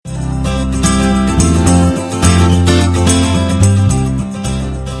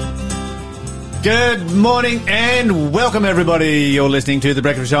Good morning and welcome everybody. You're listening to The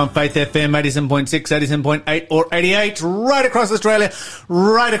Breakfast Show on Faith FM 87.6, 87.8 or 88 right across Australia,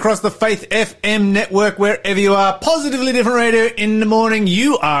 right across the Faith FM network, wherever you are. Positively Different Radio in the morning.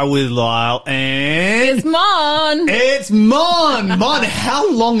 You are with Lyle and... It's Mon. It's Mon. Mon,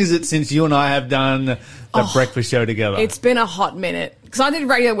 how long is it since you and I have done the breakfast show together? It's been a hot minute. Because I did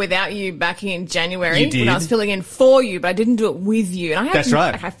radio without you back in January. You did. When I was filling in for you, but I didn't do it with you. And That's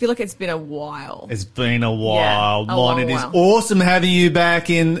right. I feel like it's been a while. It's been a while, Yeah, a Mon. long It is while. awesome having you back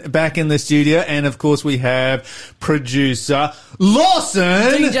in the studio, and of course we have producer Lawson.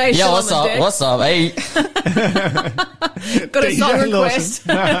 DJ Yeah, Sean what's on up? deck. What's up? Hey. Got a DJ song Lawson. request.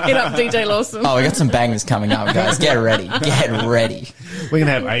 Hit up DJ Lawson. Oh, we got some bangers coming up, guys. Get ready. Get ready. We're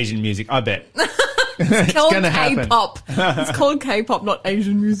gonna have Asian music, I bet. It's called gonna happen. K-pop. It's called K-pop, not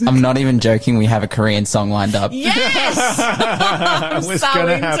Asian music. I'm not even joking. We have a Korean song lined up. Yes! I'm It was so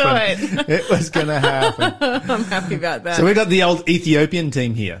gonna into happen. it. It was gonna happen. I'm happy about that. So we got the old Ethiopian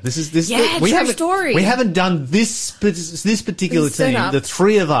team here. This Yeah, we true haven't story. We haven't done this particular This team, setup. the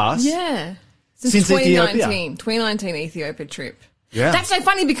three of us. Yeah. Since 2019 Ethiopia trip. Yeah. That's so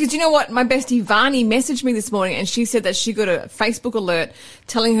funny because you know what? My bestie Vani messaged me this morning and she said that she got a Facebook alert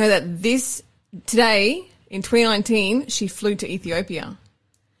telling her that today in 2019 she flew to Ethiopia.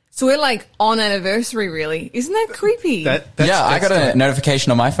 So we're like on anniversary, really. Isn't that creepy? I got a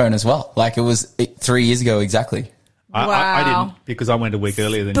notification on my phone as well. Like it was 3 years ago exactly. I Wow. didn't, because I went a week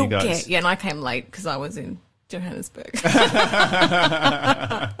earlier than you guys. Yeah, and I came late because I was in Johannesburg.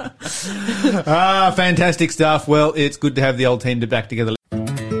 Fantastic stuff. Well, it's good to have the old team back together.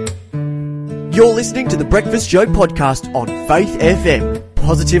 You're listening to the Breakfast Show podcast on Faith FM.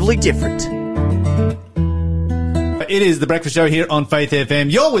 Positively different. It is the Breakfast Show here on Faith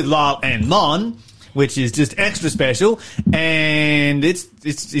FM. You're with Lyle and Mon, which is just extra special, and it's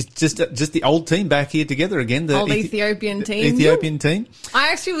just the old team back here together again. The Old Ethiopian team. Ethiopian team.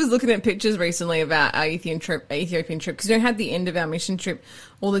 I actually was looking at pictures recently about our Ethiopian trip because we had the end of our mission trip.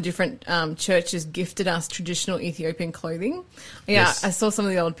 All the different churches gifted us traditional Ethiopian clothing. Yeah, Yes. I saw some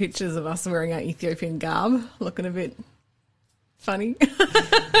of the old pictures of us wearing our Ethiopian garb, looking a bit funny.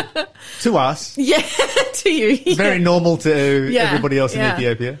 To us, Yeah, to you. Yeah. very normal to Yeah, everybody else yeah. in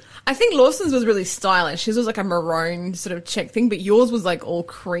Ethiopia. I think Lawson's was really stylish. His was like a maroon sort of check thing, but yours was like all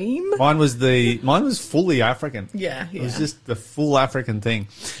cream. Mine was fully African. Yeah, It was yeah. just the full African thing.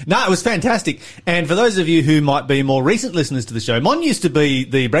 No, it was fantastic. And for those of you who might be more recent listeners to the show, Mon used to be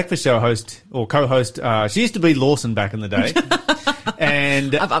the breakfast show host or co-host. She used to be Lawson back in the day.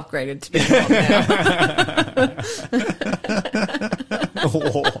 And I've upgraded to be a mom now.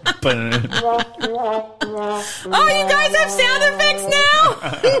 oh, burn. Oh, you guys have sound effects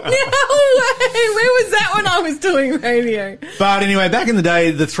now? No way. Where was that when I was doing radio? But anyway, back in the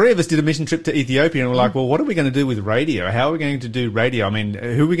day, the three of us did a mission trip to Ethiopia, and we're like, well, what are we going to do with radio? How are we going to do radio? I mean,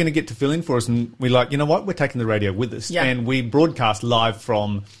 who are we going to get to fill in for us? And we're like, you know what? We're taking the radio with us. Yeah. And we broadcast live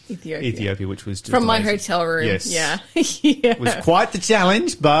from Ethiopia. which was just From my amazing. hotel room. Yes. Yeah. Yeah. It was quite the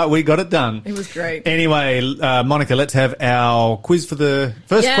challenge, but we got it done. It was great. Anyway, Monica, let's have our quiz for the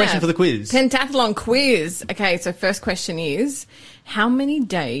first question for the quiz. Pentathlon quiz. Okay, so first question is, how many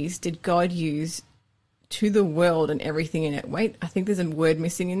days did God use to the world and everything in it? Wait, I think there's a word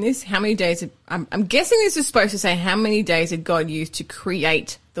missing in this. How many days? I'm guessing this is supposed to say how many days did God use to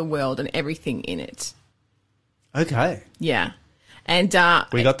create the world and everything in it? Okay. Yeah. And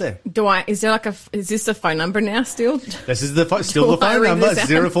We got there. is this a phone number now still? This is still the Do I phone read number,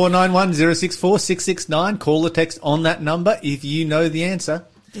 this out? 0491 064 669. Call or text on that number if you know the answer.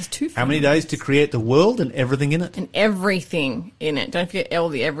 There's two. How many days to create the world and everything in it? And everything in it. Don't forget all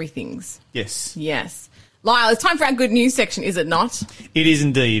the everythings. Yes, Yes. Lyle, it's time for our good news section, is it not? it is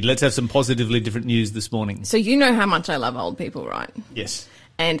indeed. Let's have some positively different news this morning. So you know how much I love old people, right? Yes.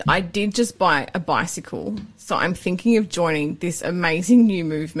 And I did just buy a bicycle, so I'm thinking of joining this amazing new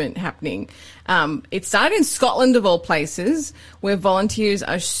movement happening. It started in Scotland, of all places, where volunteers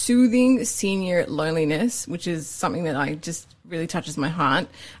are soothing senior loneliness, which is something that I just really touches my heart.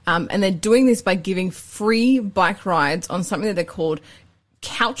 And they're doing this by giving free bike rides on something that they're called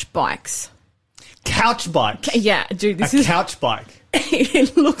couch bikes. Couch bike. Yeah, dude, this A is... couch bike.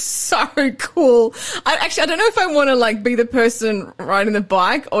 It looks so cool. I don't know if I want to like be the person riding the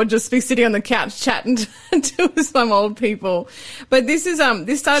bike or just be sitting on the couch chatting to some old people. But this is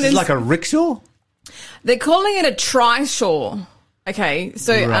this started It's like a rickshaw? they're calling it a trishaw. Okay,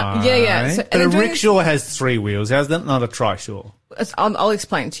 so Right. yeah. So, But a rickshaw has 3 wheels. How's that not a trishaw? I'll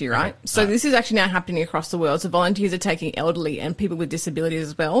explain to you, right? Okay. So this is actually now happening across the world. So volunteers are taking elderly and people with disabilities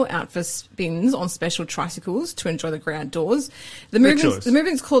as well out for spins on special tricycles to enjoy the great outdoors. The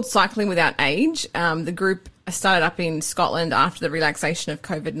movement's called Cycling Without Age. The group started up in Scotland after the relaxation of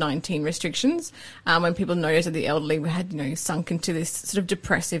COVID-19 restrictions, when people noticed that the elderly had, sunk into this sort of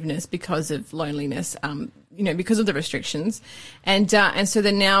depressiveness because of loneliness, because of the restrictions. And so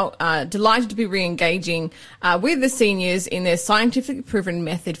they're now delighted to be re-engaging with the seniors in their scientifically proven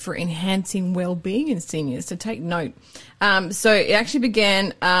method for enhancing well-being in seniors. So take note. So it actually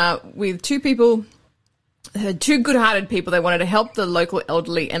began with 2 people. 2 good-hearted people. They wanted to help the local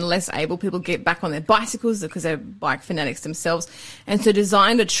elderly and less able people get back on their bicycles because they're bike fanatics themselves, and so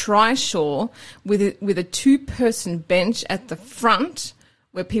designed a trishaw with a 2-person bench at the front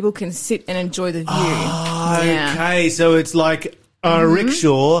where people can sit and enjoy the view. Oh, okay, so it's like a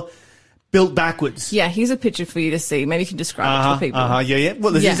rickshaw built backwards. Yeah, here's a picture for you to see. Maybe you can describe it to people. Yeah.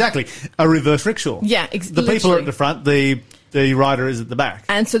 Well, this is exactly a reverse rickshaw. Yeah, the people are at the front. The rider is at the back.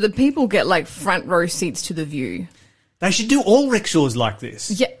 And so the people get like front row seats to the view. They should do all rickshaws like this.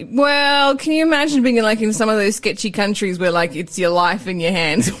 Yeah, well, can you imagine being in some of those sketchy countries where it's your life in your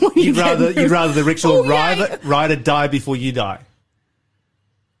hands? You'd rather the rickshaw rider die before you die.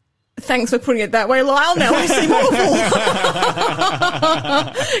 Thanks for putting it that way, Lyle. Now I seem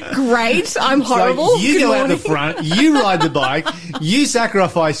awful. Great. I'm horrible. So you go out the front, you ride the bike, you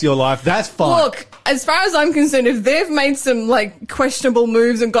sacrifice your life. That's fine. Look, as far as I'm concerned, if they've made some questionable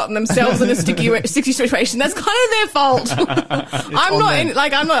moves and gotten themselves in a sticky situation, that's kind of their fault. I'm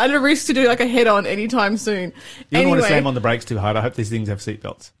not at a risk to do a head-on anytime soon. You don't want to slam on the brakes too hard. I hope these things have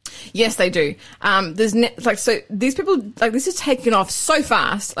seatbelts. Yes, they do. So these people, this has taken off so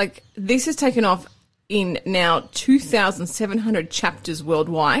fast. This has taken off in now 2,700 chapters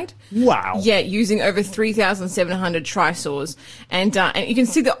worldwide. Wow. Yeah, using over 3,700 trisaws. And you can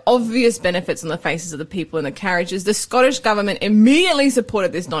see the obvious benefits on the faces of the people in the carriages. The Scottish government immediately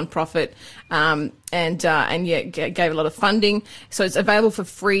supported this non-profit, gave a lot of funding. So it's available for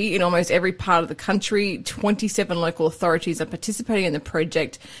free in almost every part of the country. 27 local authorities are participating in the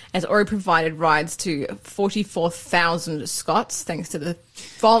project, has already provided rides to 44,000 Scots, thanks to the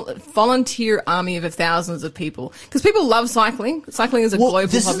volunteer army of thousands of people. Because people love cycling. Cycling is a global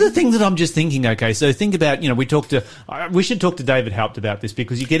this hobby. Is the thing that I'm just thinking, okay, so think about, we should talk to David Haupt about this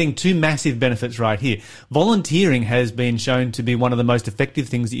because you're getting 2 massive benefits right here. Volunteering has been shown to be one of the most effective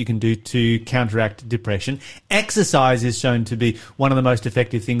things that you can do to counteract depression. Exercise is shown to be one of the most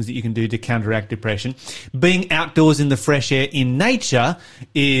effective things that you can do to counteract depression. Being outdoors in the fresh air in nature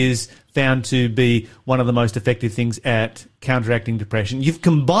is found to be one of the most effective things at counteracting depression. You've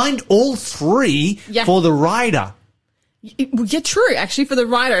combined all 3 for the rider. Yeah, true. Actually, for the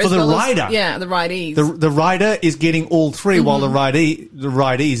rider, the rider, the ridees. The rider is getting all 3, while the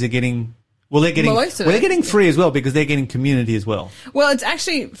ridees are getting. Well, they're getting free as well because they're getting community as well. Well, it's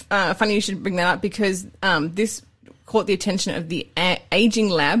actually funny you should bring that up because this caught the attention of the Aging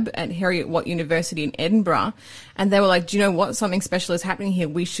Lab at Heriot-Watt University in Edinburgh, and they were like, "Do you know what? Something special is happening here.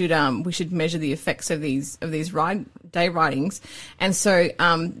 We should measure the effects of these day ridings." And so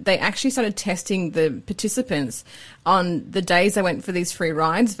they actually started testing the participants on the days they went for these free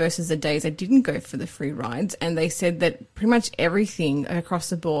rides versus the days they didn't go for the free rides, and they said that pretty much everything across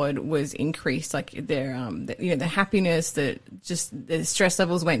the board was increased. Their the happiness, the stress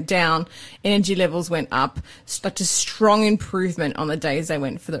levels went down, energy levels went up, such a strong improvement on the days they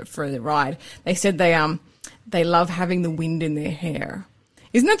went for the ride. They said they love having the wind in their hair.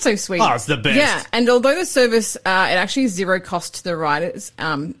 Isn't that so sweet? Oh, it's the best. Yeah, and although the service, it actually is zero cost to the riders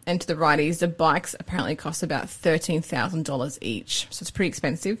and to the ridees, the bikes apparently cost about $13,000 each. So it's pretty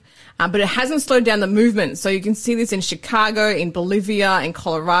expensive. But it hasn't slowed down the movement. So you can see this in Chicago, in Bolivia, in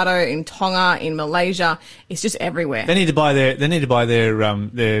Colorado, in Tonga, in Malaysia. It's just everywhere. They need to buy their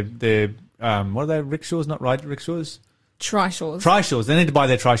what are they, rickshaws, not ride rickshaws? Trishaws. They need to buy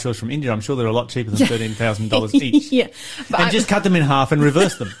their trishaws from India. I'm sure they're a lot cheaper than $13,000 each. Yeah. And just cut them in half and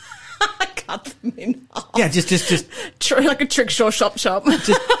reverse them. Cut them in half. Yeah, just like a trickshaw shop.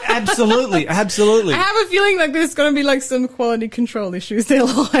 Absolutely. I have a feeling there's going to be some quality control issues there,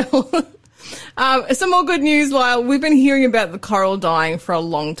 Lyle. Some more good news, Lyle. We've been hearing about the coral dying for a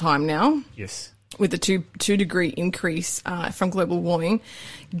long time now. Yes. With the 2-degree increase from global warming.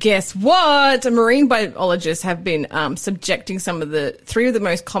 Guess what? Marine biologists have been subjecting some of the 3 of the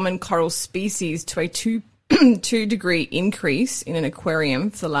most common coral species to a 2-degree increase in an aquarium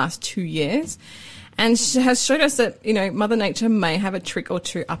for the last 2 years. and she has showed us that, Mother Nature may have a trick or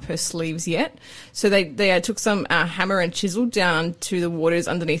two up her sleeves yet. So they took some hammer and chisel down to the waters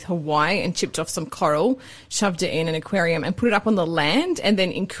underneath Hawaii and chipped off some coral, shoved it in an aquarium and put it up on the land, and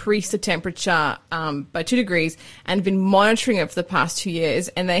then increased the temperature by 2 degrees, and been monitoring it for the past 2 years.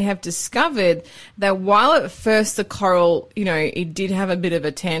 And they have discovered that while at first the coral, it did have a bit of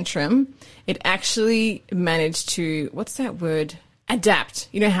a tantrum, it actually managed to, what's that word? Adapt.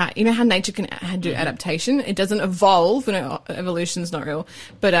 You know how nature can do adaptation. It doesn't evolve. Evolution's not real,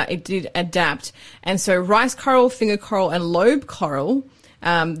 but it did adapt. And so rice coral, finger coral, and lobe coral,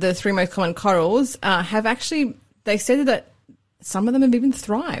 the 3 most common corals, have actually. They said that some of them have even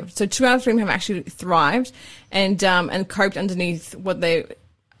thrived. So 2 out of 3 have actually thrived and coped underneath what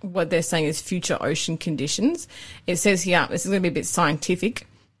they're saying is future ocean conditions. It says here, this is going to be a bit scientific.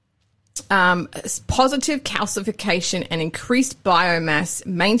 Positive calcification and increased biomass,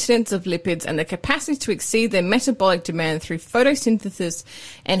 maintenance of lipids, and the capacity to exceed their metabolic demand through photosynthesis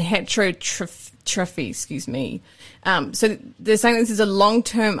and heterotrophy. So they're saying this is a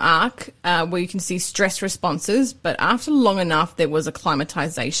long-term arc where you can see stress responses, but after long enough, there was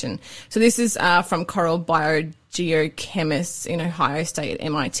acclimatization. So this is from coral biogeochemists in Ohio State at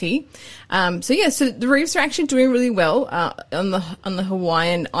MIT. So the reefs are actually doing really well on the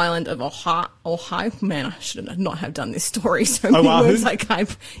Hawaiian island of Ohio. Man, I should not have done this story. So many words I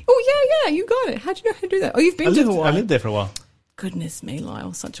can't. Oh yeah, you got it. How do you know how to do that? Oh, you've been to Hawaii. I lived there for a while. Goodness me,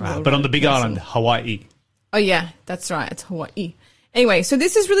 Lyle, such a but on the big island, Hawaii. Oh yeah, that's right. It's Hawaii. Anyway, so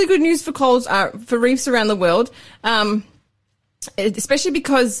this is really good news for corals, for reefs around the world, especially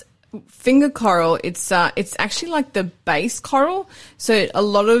because finger coral, it's actually like the base coral. So a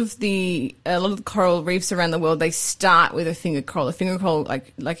lot of the coral reefs around the world, they start with a finger coral. The finger coral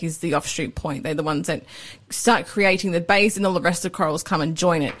like is the offshoot point. They're the ones that start creating the base, and all the rest of the corals come and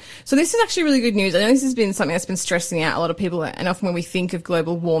join it. So this is actually really good news. I know this has been something that's been stressing out a lot of people, and often when we think of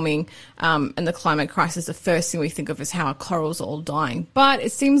global warming and the climate crisis, the first thing we think of is how our corals are all dying. But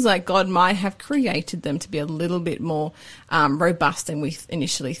it seems like God might have created them to be a little bit more robust than we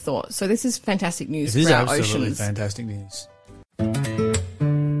initially thought. So this is fantastic news for our oceans. This is absolutely fantastic news.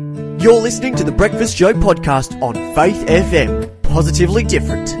 You're listening to the Breakfast Show podcast on Faith FM. Positively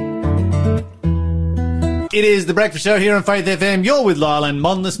different. It is the Breakfast Show here on Faith FM. You're with Lyle and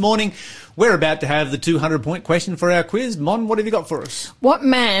Mon this morning. We're about to have the 200-point question for our quiz. Mon, what have you got for us? What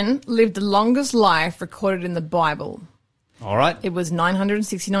man lived the longest life recorded in the Bible? All right. It was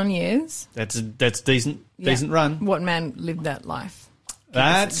 969 years. That's decent run. What man lived that life?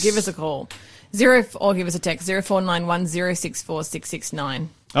 Give us a call. Or give us a text, 0491 064 669.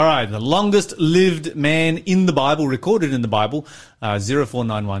 All right, the longest lived man in the Bible, recorded in the Bible,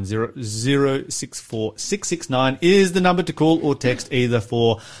 0491 064 669 is the number to call or text, either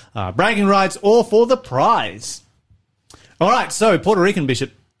for bragging rights or for the prize. All right, so Puerto Rican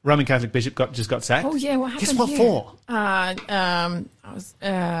bishop, Roman Catholic bishop just got sacked. Oh yeah, what happened? Guess what here? For? I was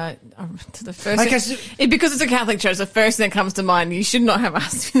to the first. Because it's a Catholic church, the first thing that comes to mind. You should not have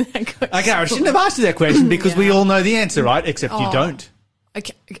asked me that question. Okay, I shouldn't have asked you that question because we all know the answer, right? Except you don't.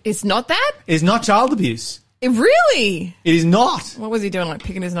 Okay, it's not that? It's not child abuse. Really? It is not. What was he doing? Like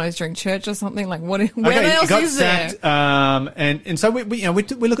picking his nose during church or something? Like what? Where else got is sacked, there? And so we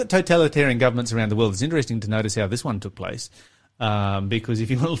look at totalitarian governments around the world. It's interesting to notice how this one took place. Because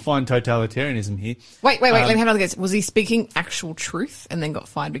if you want to find totalitarianism here... Wait, let me have another guess. Was he speaking actual truth and then got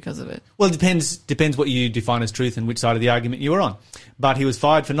fired because of it? Well, it depends what you define as truth and which side of the argument you were on. But he was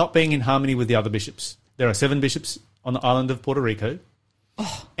fired for not being in harmony with the other bishops. There are 7 bishops on the island of Puerto Rico,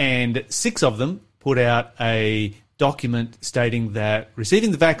 and 6 of them put out a document stating that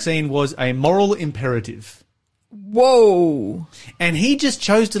receiving the vaccine was a moral imperative. Whoa. And he just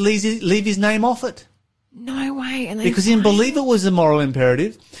chose to leave his name off it. No way. And because he didn't believe it was a moral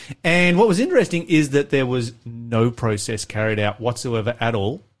imperative. And what was interesting is that there was no process carried out whatsoever at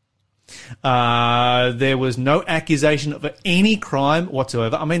all. There was no accusation of any crime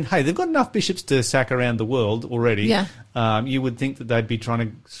whatsoever. I mean, hey, they've got enough bishops to sack around the world already. Yeah. You would think that they'd be trying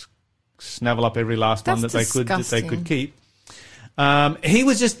to snavel up every last one that they could keep. He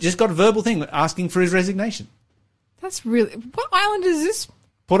was just got a verbal thing asking for his resignation. That's really... What island is this?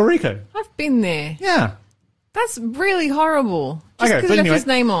 Puerto Rico. I've been there. Yeah. That's really horrible. Just okay, because he left his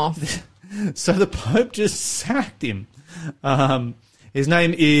name off. So the Pope just sacked him. His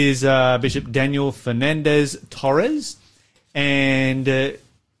name is Bishop Daniel Fernandez Torres. And,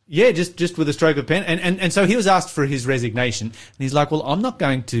 just with a stroke of pen. And so he was asked for his resignation. And he's like, well, I'm not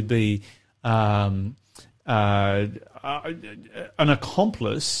going to be an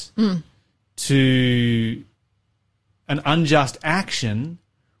accomplice to an unjust action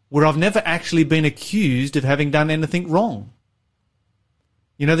where I've never actually been accused of having done anything wrong.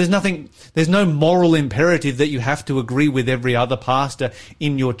 You know, there's no moral imperative that you have to agree with every other pastor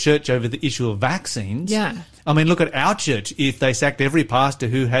in your church over the issue of vaccines. Yeah. I mean, look at our church. If they sacked every pastor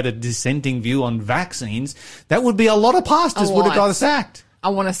who had a dissenting view on vaccines, that would be a lot of pastors would have got sacked. I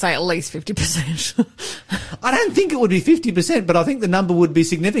want to say at least 50%. I don't think it would be 50%, but I think the number would be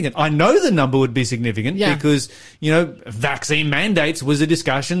significant. I know the number would be significant because, you know, vaccine mandates was a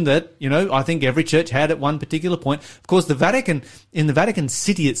discussion that, you know, I think every church had at one particular point. Of course, in the Vatican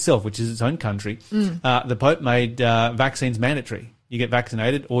City itself, which is its own country, the Pope made vaccines mandatory. You get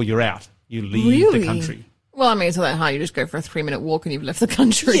vaccinated or you're out. You leave the country. Well, I mean, it's not that hard. You just go for a 3-minute walk and you've left the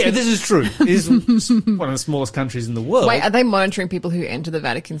country. Yeah, this is true. It is one of the smallest countries in the world. Wait, are they monitoring people who enter the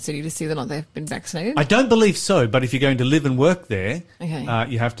Vatican City to see whether or not they've been vaccinated? I don't believe so, but if you're going to live and work there, okay.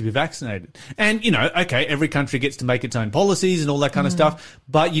 You have to be vaccinated. And, you know, okay, every country gets to make its own policies and all that kind of stuff,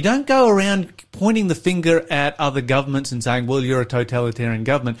 but you don't go around pointing the finger at other governments and saying, well, you're a totalitarian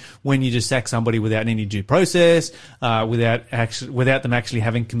government when you just sack somebody without any due process, without them actually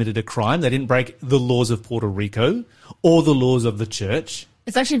having committed a crime. They didn't break the laws of Puerto Rico or the laws of the church.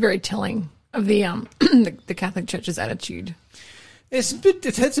 It's actually very telling of the the Catholic Church's attitude. It's a bit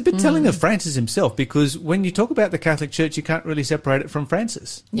telling of Francis himself, because when you talk about the Catholic Church, you can't really separate it from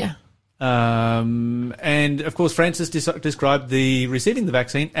Francis. Yeah. And of course, Francis described the receiving the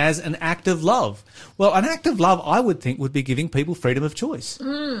vaccine as an act of love. Well, an act of love, I would think, would be giving people freedom of choice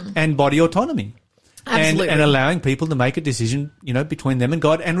and body autonomy. Absolutely. And allowing people to make a decision, you know, between them and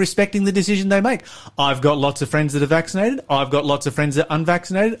God, and respecting the decision they make. I've got lots of friends that are vaccinated. I've got lots of friends that are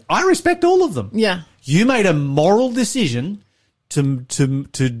unvaccinated. I respect all of them. Yeah. You made a moral decision to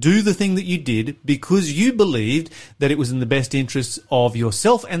do the thing that you did because you believed that it was in the best interests of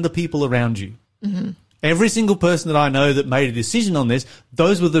yourself and the people around you. Mm-hmm. Every single person that I know that made a decision on this,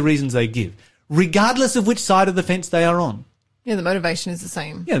 those were the reasons they give, regardless of which side of the fence they are on. Yeah, the motivation is the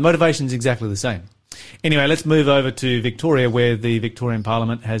same. Yeah, the motivation is exactly the same. Anyway, let's move over to Victoria, where the Victorian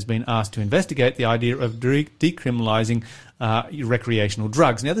Parliament has been asked to investigate the idea of decriminalising recreational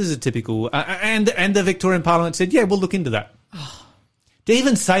drugs. Now, this is a typical... and the Victorian Parliament said, yeah, we'll look into that. To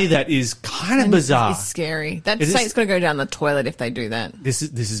even say that is kind of bizarre. It's scary. That state's going to go down the toilet if they do that. This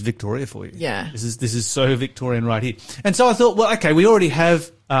is Victoria for you. Yeah. This is so Victorian right here. And so I thought, well, okay, we already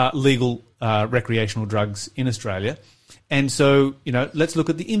have legal recreational drugs in Australia. And so, you know, let's look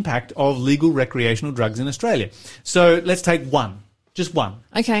at the impact of legal recreational drugs in Australia. So let's take one. Just one.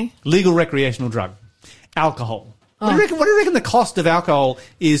 Okay. Legal recreational drug. Alcohol. What do you reckon the cost of alcohol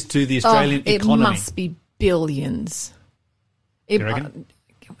is to the Australian economy? It must be billions. You reckon?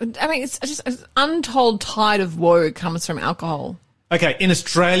 I mean, it's just an untold tide of woe comes from alcohol. Okay, in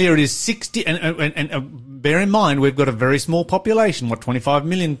Australia it is 60, and bear in mind we've got a very small population, 25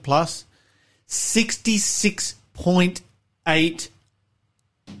 million plus, 66.8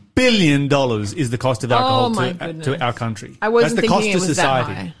 billion dollars is the cost of alcohol to our country. I wasn't That's the thinking cost it to was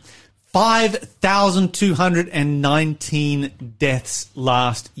society. that high. 5,219 deaths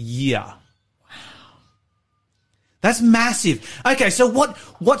last year. That's massive. Okay, so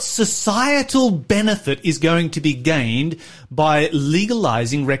what societal benefit is going to be gained by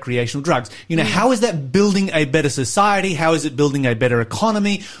legalizing recreational drugs? You know, how is that building a better society? How is it building a better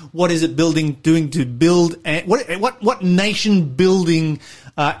economy? What is it doing to build what nation building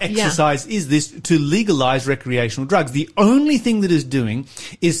exercise is this to legalize recreational drugs? The only thing that is doing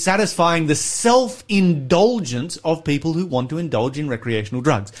is satisfying the self-indulgence of people who want to indulge in recreational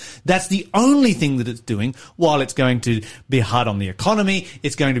drugs. That's the only thing that it's doing. While it's going to be hard on the economy,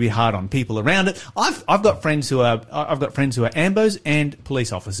 it's going to be hard on people around it. I've got friends who are AMBOs and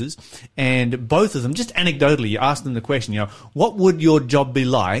police officers, and both of them, just anecdotally, you ask them the question, you know, what would your job be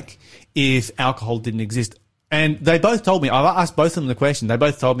like if alcohol didn't exist? And they both told me, I asked both of them the question, they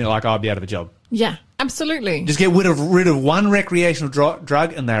both told me, like, I'd be out of a job. Yeah, absolutely. Just get rid of one recreational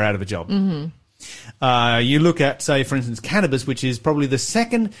drug and they're out of a job. Mm-hmm. You look at, say, for instance, cannabis, which is probably the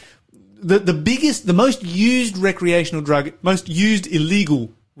second, the biggest, the most used recreational drug, most used illegal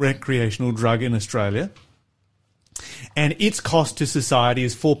recreational drug in Australia. And its cost to society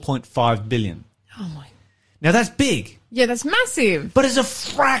is $4.5 billion. Oh, my. Now, that's big. Yeah, that's massive. But it's a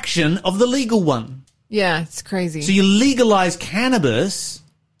fraction of the legal one. Yeah, it's crazy. So you legalise cannabis,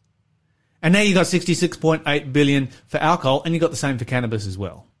 and now you got $66.8 billion for alcohol, and you got the same for cannabis as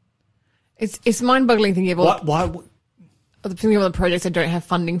well. It's mind-boggling thinking of all Why? thinking of all the projects they don't have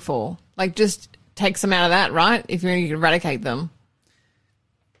funding for. Like, just take some out of that, right? If you're going to eradicate them.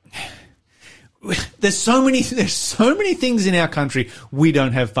 There's so many things in our country we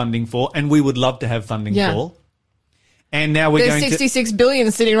don't have funding for, and we would love to have funding for. And now we're There's going to... 66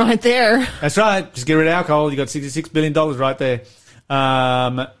 billion sitting right there. That's right. Just get rid of alcohol. You got $66 billion right there.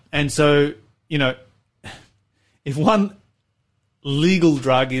 And so, you know, if one legal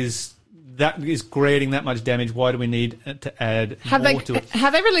drug is creating that much damage, why do we need to add more to it?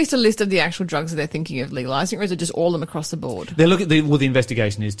 Have they released a list of the actual drugs that they're thinking of legalising, or is it just all of them across the board? They look at the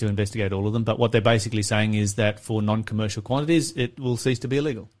investigation is to investigate all of them, but what they're basically saying is that for non-commercial quantities, it will cease to be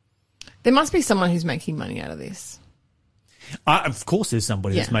illegal. There must be someone who's making money out of this. Of course there's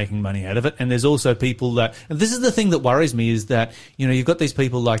somebody that's making money out of it, and there's also people that, and this is the thing that worries me, is that, you know, you've got these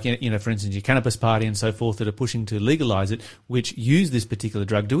people like, you know, for instance, your Cannabis Party and so forth that are pushing to legalise it, which use this particular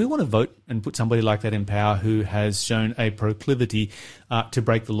drug. Do we want to vote and put somebody like that in power who has shown a proclivity to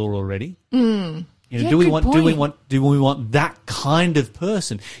break the law already? You know, do we want that kind of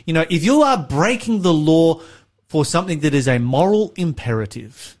person? You know, if you are breaking the law for something that is a moral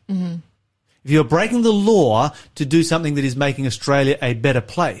imperative, if you're breaking the law to do something that is making Australia a better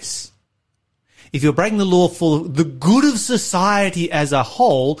place, if you're breaking the law for the good of society as a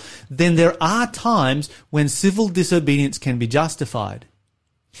whole, then there are times when civil disobedience can be justified.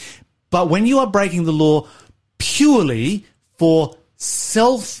 But when you are breaking the law purely for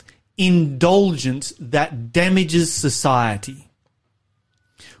self-indulgence that damages society,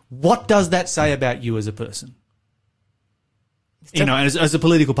 what does that say about you as a person? You know, as a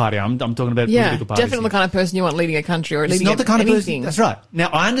political party, I'm talking about political parties. Definitely the kind of person you want leading a country or leading not the kind anything. of person. That's right. Now,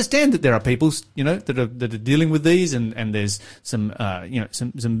 I understand that there are people, you know, that are dealing with these, and there's some, you know,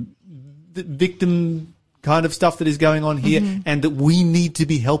 some victim kind of stuff that is going on here, and that we need to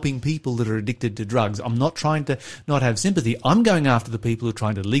be helping people that are addicted to drugs. I'm not trying to not have sympathy. I'm going after the people who are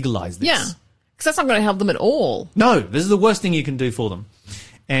trying to legalise this. Yeah, because that's not going to help them at all. No, this is the worst thing you can do for them.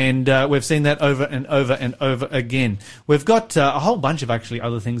 And we've seen that over and over and over again. We've got a whole bunch of actually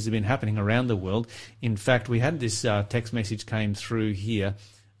other things that have been happening around the world. In fact, we had this text message came through here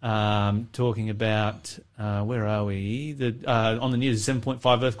talking about, where are we? On the news, a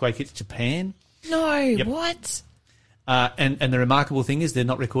 7.5 earthquake hits Japan. No, what? And the remarkable thing is they're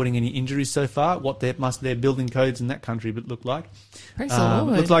not recording any injuries so far. What their building codes in that country look like. Praise the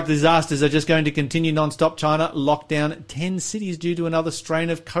Lord. Looks like disasters are just going to continue non-stop. China locked down 10 cities due to another strain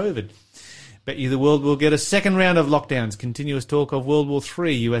of COVID. Bet you the world will get a second round of lockdowns. Continuous talk of World War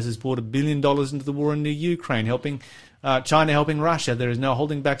III. US has poured $1 billion into the war in the Ukraine, China helping Russia. There is no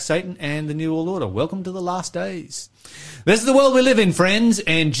holding back Satan and the New World Order. Welcome to the last days. This is the world we live in, friends,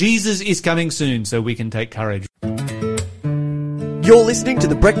 and Jesus is coming soon, so we can take courage. You're listening to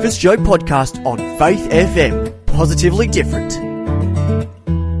the Breakfast Show podcast on Faith FM. Positively different.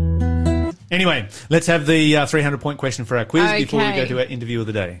 Anyway, let's have the 300-point question for our quiz before we go to our interview of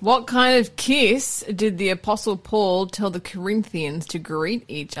the day. What kind of kiss did the Apostle Paul tell the Corinthians to greet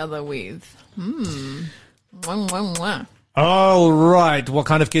each other with? Mwah, mwah, mwah. All right. What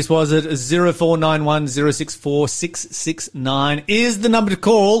kind of kiss was it? 0491 064 669 is the number to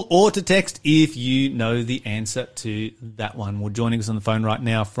call or to text if you know the answer to that one. Well, joining us on the phone right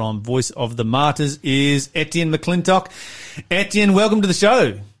now from Voice of the Martyrs is Etienne McClintock. Etienne, welcome to the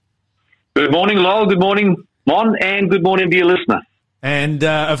show. Good morning, Lowell. Good morning, Mon. And good morning, dear listener. And,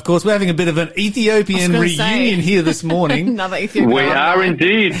 of course, we're having a bit of an Ethiopian reunion here this morning. Another Ethiopian. We are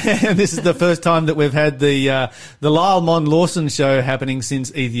indeed. And this is the first time that we've had the Lyle Mon Lawson show happening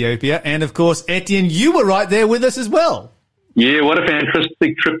since Ethiopia. And, of course, Etienne, you were right there with us as well. Yeah, what a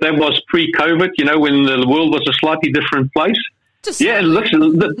fantastic trip that was pre-COVID, you know, when the world was a slightly different place.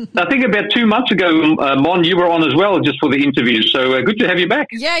 Listen, I think about 2 months ago, Mon, you were on as well just for the interview. So good to have you back.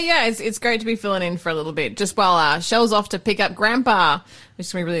 Yeah, it's great to be filling in for a little bit. Just while Shell's off to pick up Grandpa, which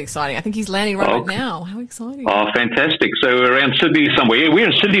is going to be really exciting. I think he's landing right now. How exciting. Oh, fantastic. So we're around Sydney somewhere. Yeah, we're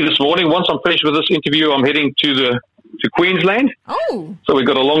in Sydney this morning. Once I'm finished with this interview, I'm heading to Queensland. Oh. So we've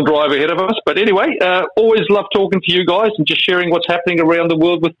got a long drive ahead of us. But anyway, always love talking to you guys and just sharing what's happening around the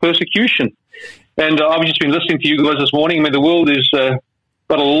world with persecution. And I've just been listening to you guys this morning. I mean, the world has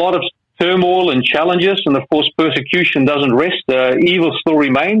got a lot of turmoil and challenges, and of course, persecution doesn't rest. Evil still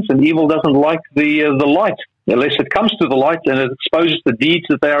remains, and evil doesn't like the light unless it comes to the light and it exposes the deeds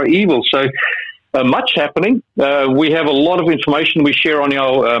that they are evil. So much happening. We have a lot of information we share on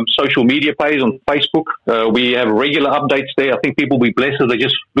our social media page on Facebook. We have regular updates there. I think people will be blessed if they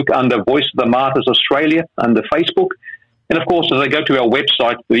just look under Voice of the Martyrs Australia under Facebook. And, of course, as they go to our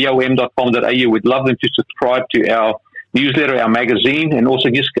website, vom.com.au, we'd love them to subscribe to our newsletter, our magazine, and also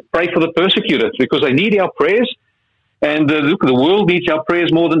just pray for the persecutors because they need our prayers. And look, the world needs our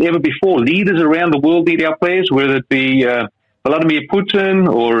prayers more than ever before. Leaders around the world need our prayers, whether it be Vladimir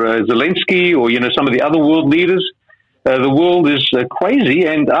Putin or Zelensky or, you know, some of the other world leaders. The world is crazy,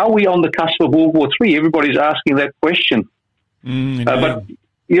 and are we on the cusp of World War III? Everybody's asking that question. But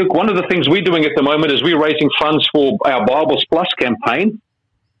one of the things we're doing at the moment is we're raising funds for our Bibles Plus campaign,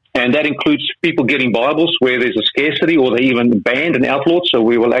 and that includes people getting Bibles where there's a scarcity or they're even banned and outlawed. So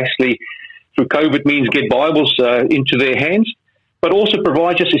we will actually, through COVID means, get Bibles into their hands, but also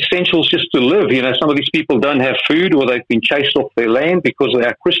provide just essentials just to live. Some of these people don't have food, or they've been chased off their land because they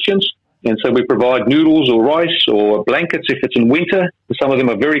are Christians. And so we provide noodles or rice or blankets if it's in winter. Some of them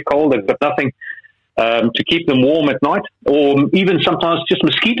are very cold. They've got nothing to keep them warm at night, or even sometimes just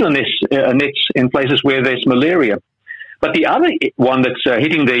mosquito nets in places where there's malaria. But the other one that's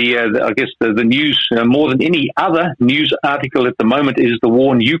hitting the news more than any other news article at the moment is the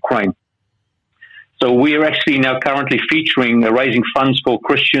war in Ukraine. So we are actually now currently featuring raising funds for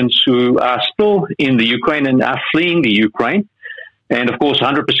Christians who are still in the Ukraine and are fleeing the Ukraine. And, of course,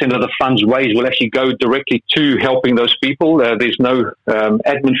 100% of the funds raised will actually go directly to helping those people. There's no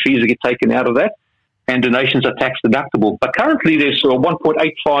admin fees that get taken out of that, and donations are tax deductible. But currently there's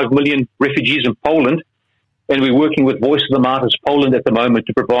 1.85 million refugees in Poland, and we're working with Voice of the Martyrs Poland at the moment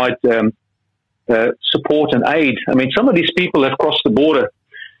to provide support and aid. I mean, some of these people have crossed the border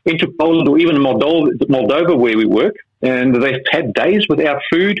into Poland or even Moldova where we work, and they've had days without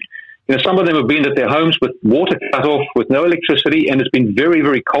food. Some of them have been at their homes with water cut off, with no electricity, and it's been very,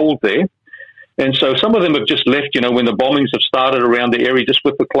 very cold there. And so some of them have just left, when the bombings have started around the area, just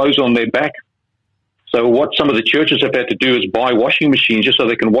with the clothes on their back. So what some of the churches have had to do is buy washing machines just so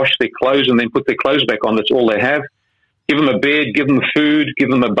they can wash their clothes and then put their clothes back on. That's all they have. Give them a bed, give them food, give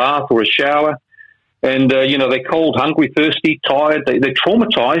them a bath or a shower. And, they're cold, hungry, thirsty, tired. They're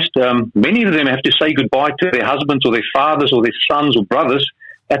traumatized. Many of them have to say goodbye to their husbands or their fathers or their sons or brothers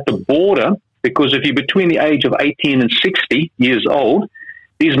at the border, because if you're between the age of 18 and 60 years old,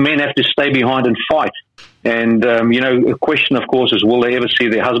 these men have to stay behind and fight. And, the question, of course, is will they ever see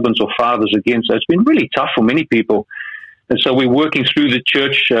their husbands or fathers again? So it's been really tough for many people. And so we're working through the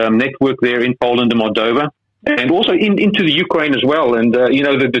church network there in Poland and Moldova, and also into the Ukraine as well. And,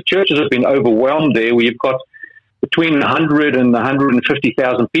 the churches have been overwhelmed there. We've got between 100 and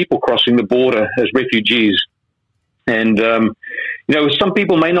 150,000 people crossing the border as refugees. And, some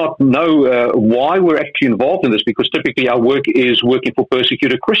people may not know why we're actually involved in this, because typically our work is working for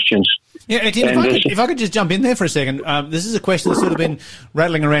persecuted Christians. Yeah, Etienne, if I could just jump in there for a second, this is a question that's sort of been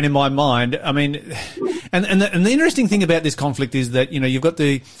rattling around in my mind. I mean, and the interesting thing about this conflict is that, you've got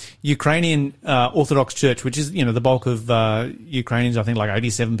the Ukrainian Orthodox Church, which is, the bulk of Ukrainians, I think like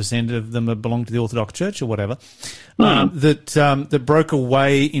 87% of them belong to the Orthodox Church or whatever, that broke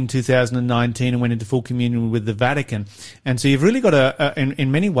away in 2019 and went into full communion with the Vatican. And so you've really got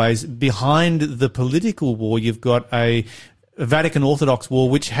in many ways, behind the political war, you've got a Vatican Orthodox war,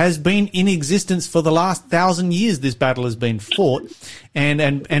 which has been in existence for the last 1,000 years. This battle has been fought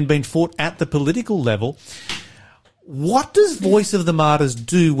and been fought at the political level. What does Voice of the Martyrs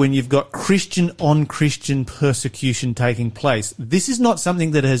do when you've got Christian on Christian persecution taking place? This is not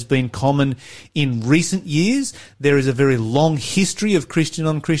something that has been common in recent years. There is a very long history of Christian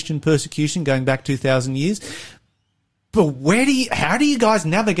on Christian persecution going back 2,000 years. But how do you guys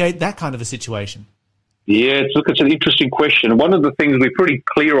navigate that kind of a situation? Yeah, it's an interesting question. One of the things we're pretty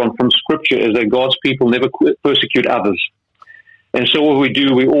clear on from Scripture is that God's people never persecute others. And so what we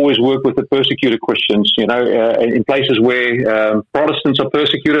do, we always work with the persecuted Christians. In places where Protestants are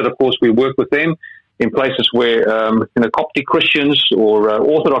persecuted, of course, we work with them. In places where Coptic Christians or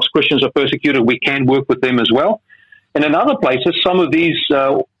Orthodox Christians are persecuted, we can work with them as well. And in other places, some of these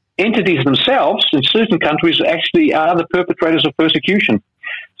entities themselves in certain countries actually are the perpetrators of persecution.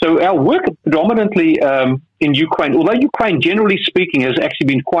 So our work predominantly in Ukraine, although Ukraine, generally speaking, has actually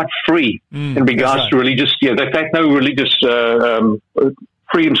been quite free in regards to religious, they've had no religious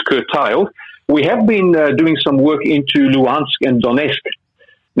freedoms curtailed. We have been doing some work into Luhansk and Donetsk.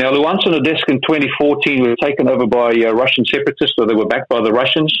 Now, Luhansk and Donetsk in 2014 were taken over by Russian separatists, so they were backed by the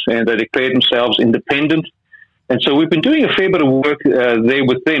Russians, and they declared themselves independent. And so we've been doing a fair bit of work there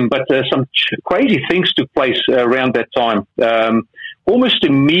with them, but some crazy things took place around that time. Almost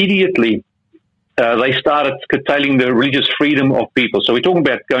immediately, they started curtailing the religious freedom of people. So we're talking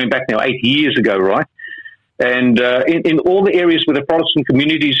about going back now 8 years ago, right? And in all the areas where the Protestant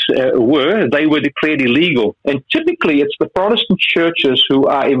communities they were declared illegal. And typically, it's the Protestant churches who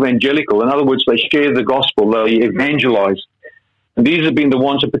are evangelical. In other words, they share the gospel, they evangelize. And these have been the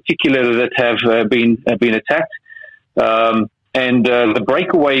ones in particular that have been attacked. And the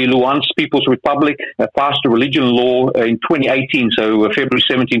breakaway Luhansk People's Republic passed a religion law in 2018, so February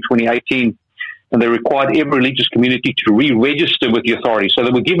 17, 2018. and they required every religious community to re-register with the authorities. So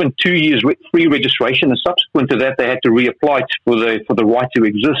they were given 2 years free registration, and subsequent to that, they had to reapply for the right to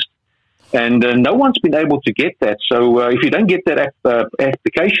exist. And no one's been able to get that. So if you don't get that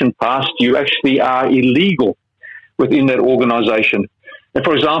application passed, you actually are illegal within that organization. And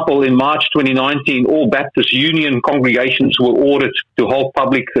for example, in March 2019, all Baptist Union congregations were ordered to hold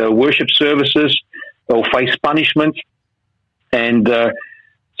public worship services or face punishment. And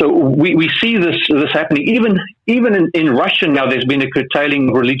so we see this happening. Even in Russia now, there's been a curtailing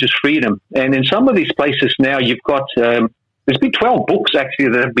of religious freedom. And in some of these places now, you've got, there's been 12 books actually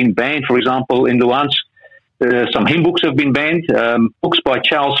that have been banned. For example, in Luhansk, some hymn books have been banned, books by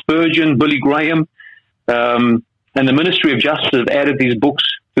Charles Spurgeon, Billy Graham, and the Ministry of Justice have added these books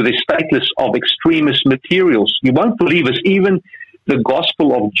to the state list of extremist materials. You won't believe us, even the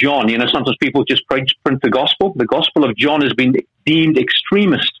Gospel of John. You know, sometimes people just print the Gospel. The Gospel of John has been deemed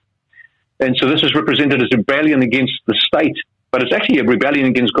extremist. And so this is represented as rebellion against the state, but it's actually a rebellion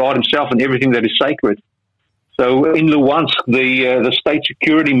against God himself and everything that is sacred. So in Luhansk, the state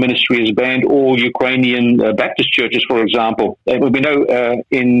security ministry has banned all Ukrainian Baptist churches, for example. And we know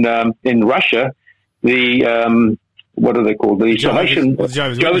in Russia, the what are they called? The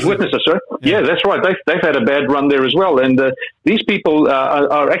Jehovah's Witnesses, sir. Yeah, that's right. They've had a bad run there as well. And these people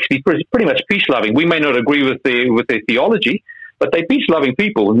are actually pretty much peace-loving. We may not agree with their theology, but they're peace-loving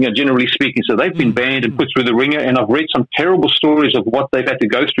people, you know, generally speaking. So they've been banned and put through the ringer. And I've read some terrible stories of what they've had to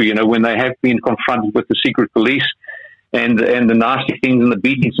go through, you know, when they have been confronted with the secret police and the nasty things and the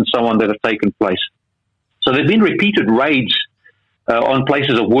beatings and so on that have taken place. So there've been repeated raids on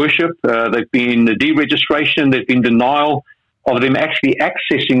places of worship. There've been deregistration. There's been denial of them actually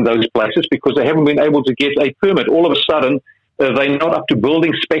accessing those places because they haven't been able to get a permit. All of a sudden, they're not up to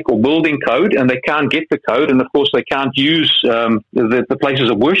building spec or building code, and they can't get the code. And, of course, they can't use the places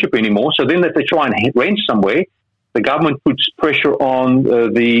of worship anymore. So then if they try and rent somewhere, the government puts pressure on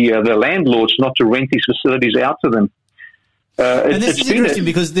the landlords not to rent these facilities out to them. And this is interesting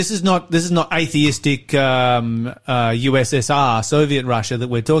because this is not atheistic USSR, Soviet Russia that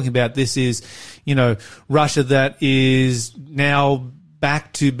we're talking about. This is, you know, Russia that is now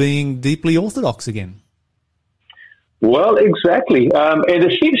back to being deeply orthodox again. Well, exactly. And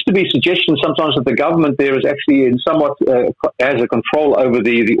there seems to be suggestions sometimes that the government there is actually in somewhat has a control over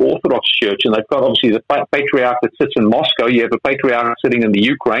the Orthodox Church. And they've got obviously the patriarch that sits in Moscow. You have a patriarch sitting in the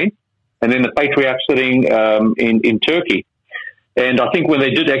Ukraine, and then the patriarch sitting in Turkey. And I think when they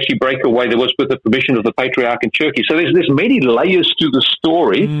did actually break away, there was with the permission of the patriarch in Turkey. So there's many layers to the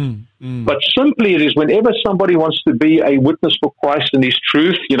story. But simply it is whenever somebody wants to be a witness for Christ and his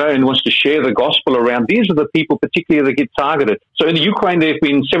truth, you know, and wants to share the gospel around, these are the people particularly that get targeted. So in the Ukraine, there have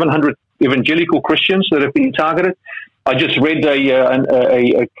been 700 evangelical Christians that have been targeted. I just read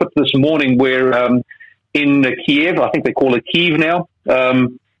a clip this morning where in Kiev, I think they call it Kyiv now,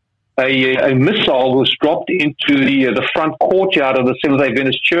 a missile was dropped into the front courtyard of the Seventh-day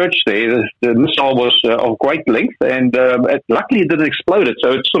Adventist Church there. The missile was of great length, and luckily it didn't explode it,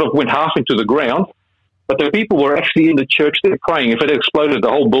 so it sort of went half into the ground. But the people were actually in the church there praying. If it had exploded, the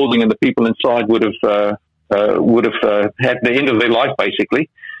whole building and the people inside would have had the end of their life, basically.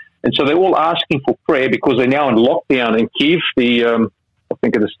 And so they're all asking for prayer because they're now in lockdown in Kyiv. I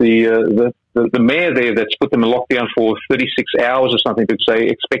think it is the mayor there that's put them in lockdown for 36 hours or something, to say,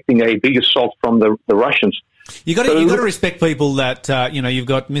 expecting a big assault from the Russians. You got to respect people that you've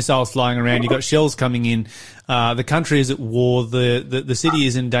got missiles flying around, you've got shells coming in. The country is at war. The city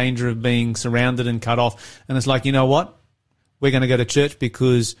is in danger of being surrounded and cut off. And it's like, you know what? We're going to go to church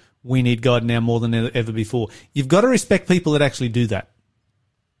because we need God now more than ever before. You've got to respect people that actually do that.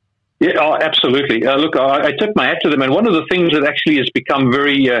 Yeah, oh, absolutely. Look, I tip my hat to them, and one of the things that actually has become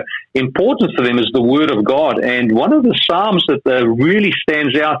very important for them is the Word of God. And one of the Psalms that really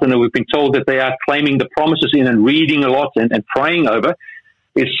stands out, and we've been told that they are claiming the promises in and reading a lot and praying over,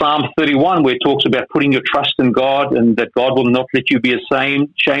 is Psalm 31, where it talks about putting your trust in God and that God will not let you be ashamed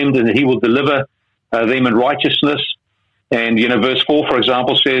and that He will deliver them in righteousness. And, verse 4, for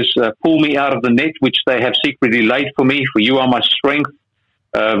example, says, pull me out of the net which they have secretly laid for me, for you are my strength.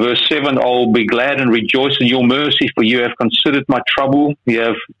 Verse 7, I'll be glad and rejoice in your mercy, for you have considered my trouble. You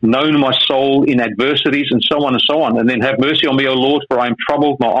have known my soul in adversities, and so on and so on. And then have mercy on me, O Lord, for I am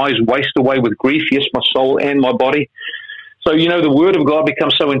troubled. My eyes waste away with grief, yes, my soul and my body. So, the Word of God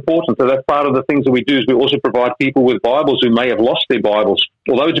becomes so important. So that's part of the things that we do is we also provide people with Bibles who may have lost their Bibles.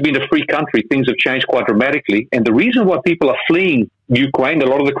 Although it's been a free country, things have changed quite dramatically. And the reason why people are fleeing Ukraine, a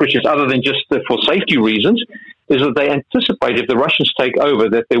lot of the Christians, other than just for safety reasons, is that they anticipate if the Russians take over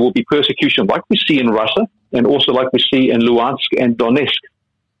that there will be persecution like we see in Russia and also like we see in Luhansk and Donetsk.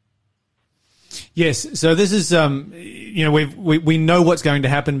 Yes. So this is, we know what's going to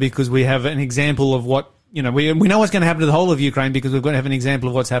happen because we have an example of what, we know what's going to happen to the whole of Ukraine because we've got to have an example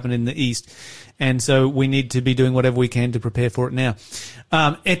of what's happened in the east. And so we need to be doing whatever we can to prepare for it now.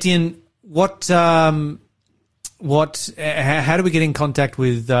 Etienne, how do we get in contact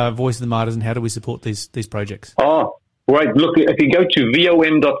with Voice of the Martyrs, and how do we support these projects? Oh, right. Look, if you go to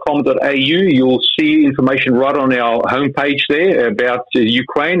vom.com.au, you'll see information right on our homepage there about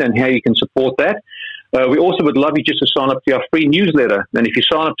Ukraine and how you can support that. We also would love you just to sign up to our free newsletter. And if you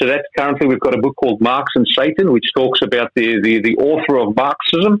sign up to that, currently we've got a book called Marx and Satan, which talks about the author of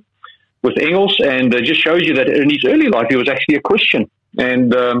Marxism with Engels, and just shows you that in his early life he was actually a Christian.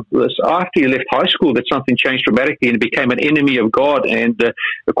 And after he left high school, that something changed dramatically and became an enemy of God. And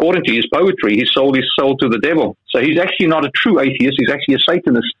according to his poetry, he sold his soul to the devil. So he's actually not a true atheist. He's actually a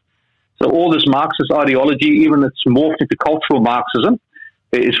Satanist. So all this Marxist ideology, even it's morphed into cultural Marxism,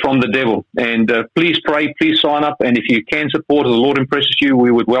 is from the devil. And please pray, please sign up. And if you can support, or the Lord impresses you, we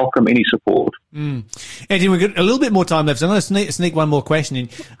would welcome any support. Andy, we've got a little bit more time left, so I'm going to sneak one more question in.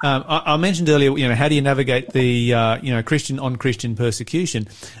 I mentioned earlier, how do you navigate the, Christian on Christian persecution?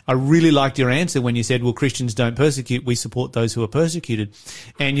 I really liked your answer when you said, well, Christians don't persecute, we support those who are persecuted.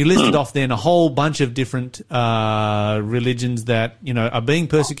 And you listed off then a whole bunch of different religions that, are being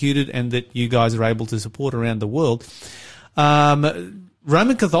persecuted and that you guys are able to support around the world.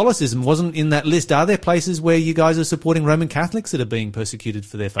 Roman Catholicism wasn't in that list. Are there places where you guys are supporting Roman Catholics that are being persecuted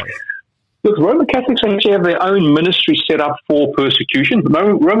for their faith? Look, Roman Catholics actually have their own ministry set up for persecution.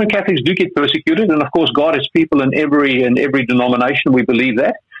 Roman Catholics do get persecuted, and of course God has people in every denomination. We believe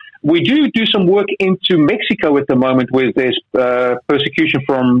that. We do some work into Mexico at the moment where there's persecution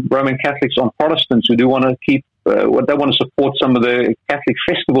from Roman Catholics on Protestants who do want to keep, they want to support some of the Catholic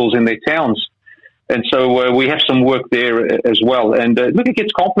festivals in their towns. And so we have some work there as well. And look, it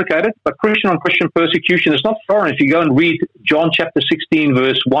gets complicated, but Christian on Christian persecution is not foreign. If you go and read John chapter 16,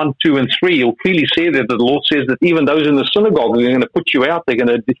 verse 1, 2, and 3, you'll clearly see that the Lord says that even those in the synagogue are going to put you out. They're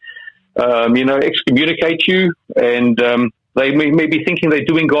going to, excommunicate you, and they may be thinking they're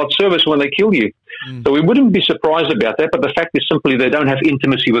doing God's service when they kill you. So we wouldn't be surprised about that. But the fact is simply they don't have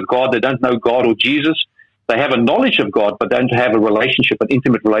intimacy with God. They don't know God or Jesus. They have a knowledge of God, but don't have a relationship, an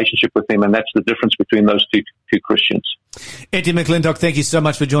intimate relationship with Him, and that's the difference between those two Christians. Etienne McClintock, thank you so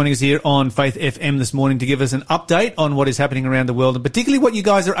much for joining us here on Faith FM this morning to give us an update on what is happening around the world, and particularly what you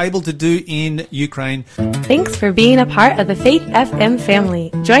guys are able to do in Ukraine. Thanks for being a part of the Faith FM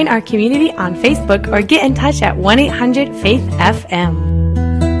family. Join our community on Facebook or get in touch at 1-800-FAITH-FM.